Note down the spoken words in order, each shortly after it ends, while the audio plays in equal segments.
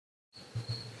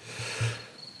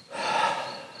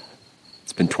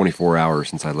It's been 24 hours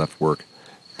since I left work,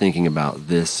 thinking about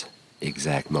this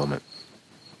exact moment.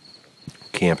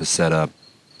 Camp is set up.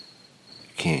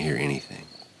 You can't hear anything.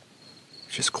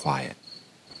 It's just quiet.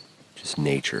 Just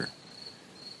nature.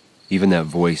 Even that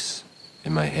voice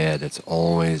in my head that's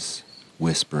always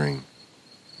whispering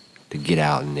to get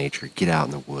out in nature, get out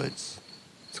in the woods.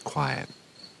 It's quiet.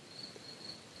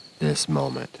 This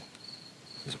moment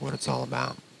is what it's all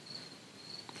about.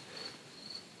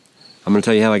 I'm going to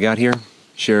tell you how I got here,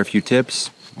 share a few tips,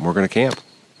 and we're going to camp.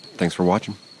 Thanks for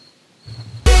watching.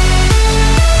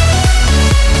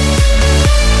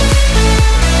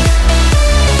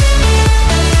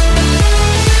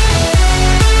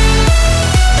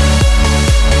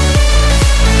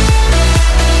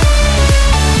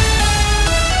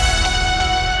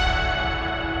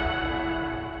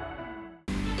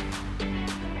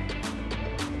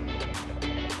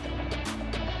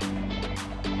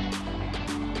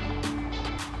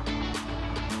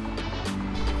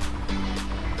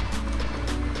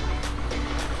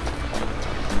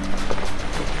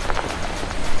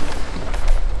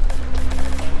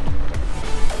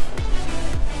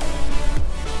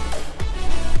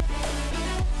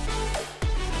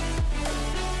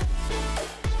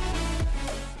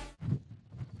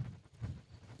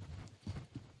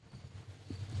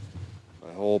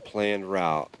 My whole planned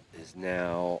route is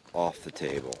now off the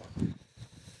table.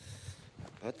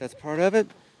 But that's part of it.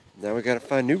 Now we gotta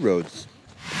find new roads.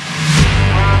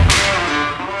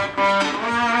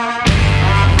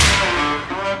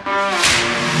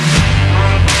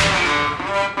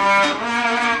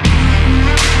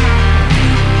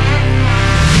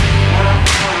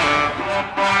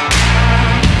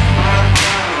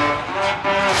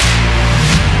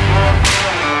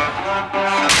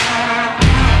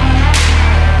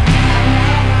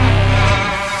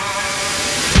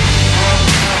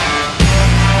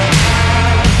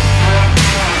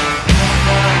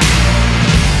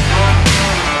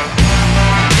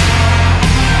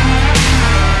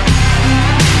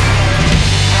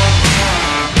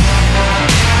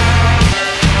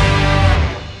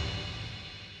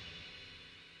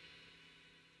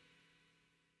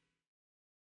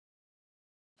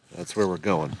 That's where we're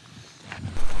going.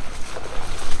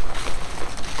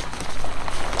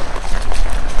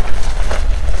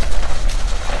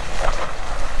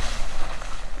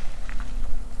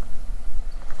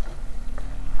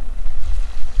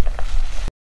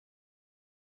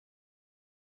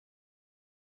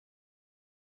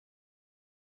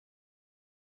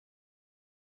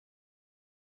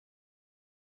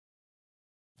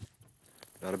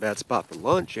 Not a bad spot for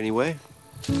lunch anyway.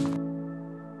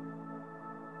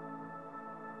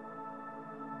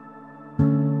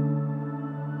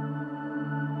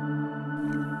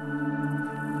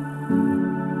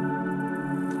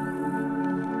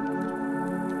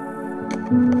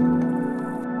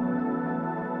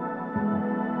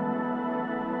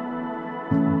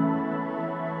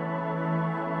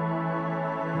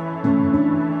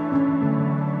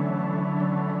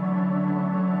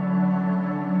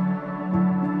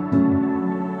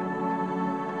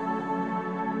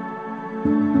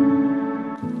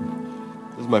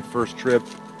 This is my first trip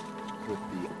with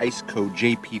the Iceco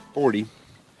JP40.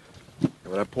 And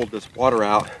when I pulled this water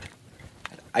out, it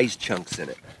had ice chunks in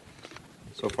it.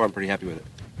 So far I'm pretty happy with it.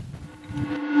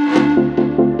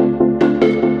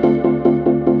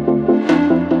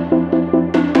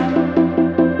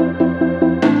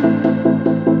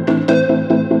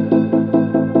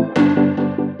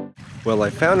 Well, I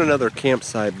found another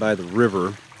campsite by the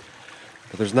river,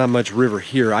 but there's not much river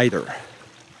here either.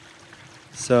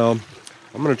 So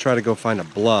I'm gonna try to go find a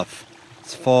bluff.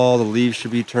 It's fall, the leaves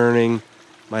should be turning,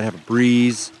 might have a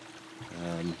breeze.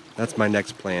 That's my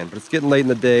next plan, but it's getting late in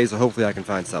the day, so hopefully I can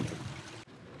find something.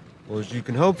 Well, as you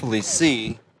can hopefully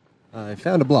see, I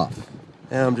found a bluff.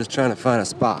 Now I'm just trying to find a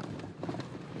spot.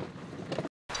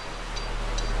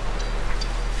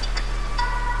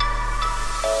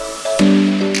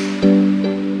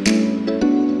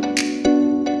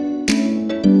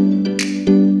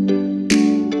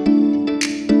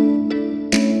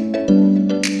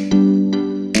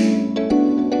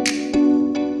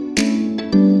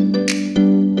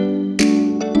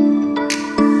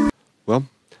 Well,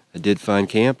 I did find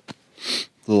camp.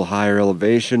 A little higher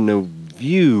elevation, no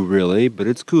view really, but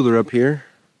it's cooler up here.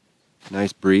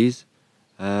 Nice breeze.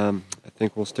 I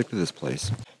think we'll stick to this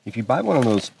place. If you buy one of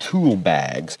those tool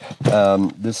bags,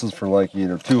 this is for like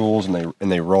either tools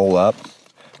and they roll up,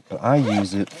 but I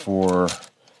use it for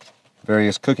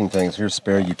various cooking things. Here's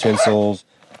spare utensils.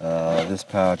 This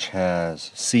pouch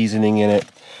has seasoning in it,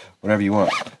 whatever you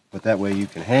want. But that way you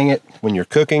can hang it when you're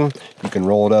cooking. You can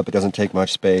roll it up. It doesn't take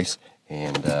much space.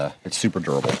 and it's super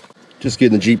durable. Just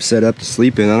getting the Jeep set up to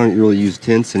sleep in. I don't really use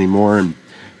tents anymore, and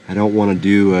I don't want to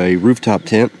do a rooftop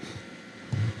tent.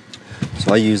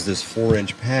 So I use this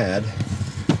 4-inch pad,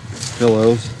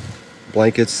 pillows,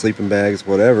 blankets, sleeping bags,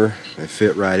 whatever. They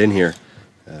fit right in here.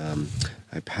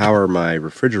 I power my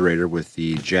refrigerator with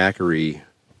the Jackery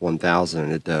 1000,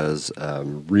 and it does a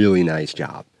really nice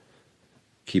job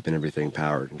keeping everything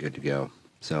powered and good to go.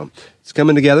 So it's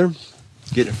coming together,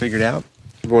 getting it figured out.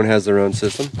 Everyone has their own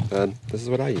system. This is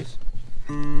what I use.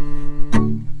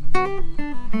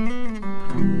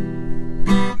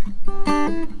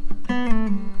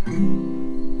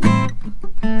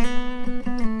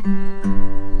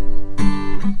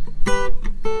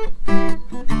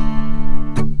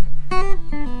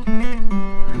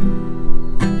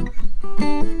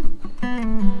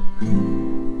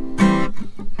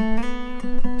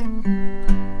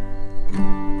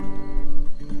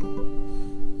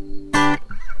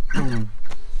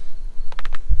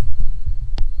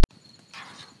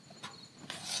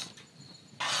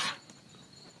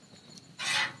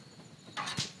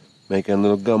 Making a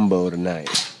little gumbo tonight.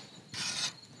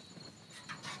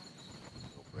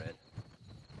 Bread.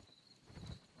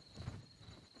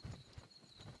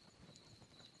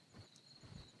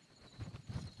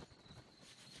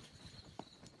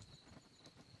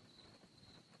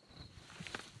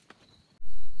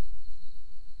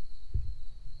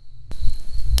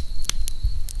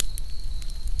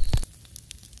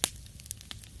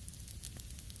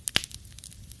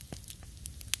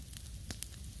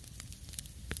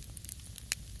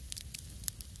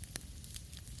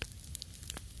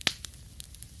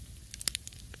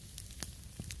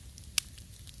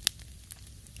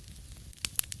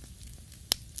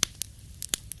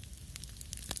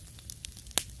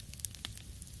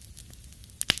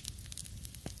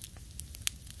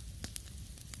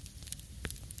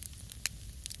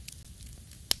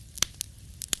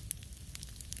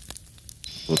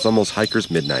 Well, it's almost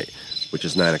hiker's midnight, which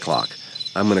is 9 o'clock.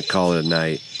 I'm going to call it a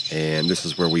night, and this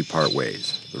is where we part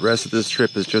ways. The rest of this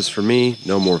trip is just for me,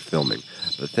 no more filming.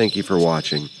 But thank you for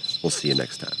watching. We'll see you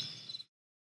next time.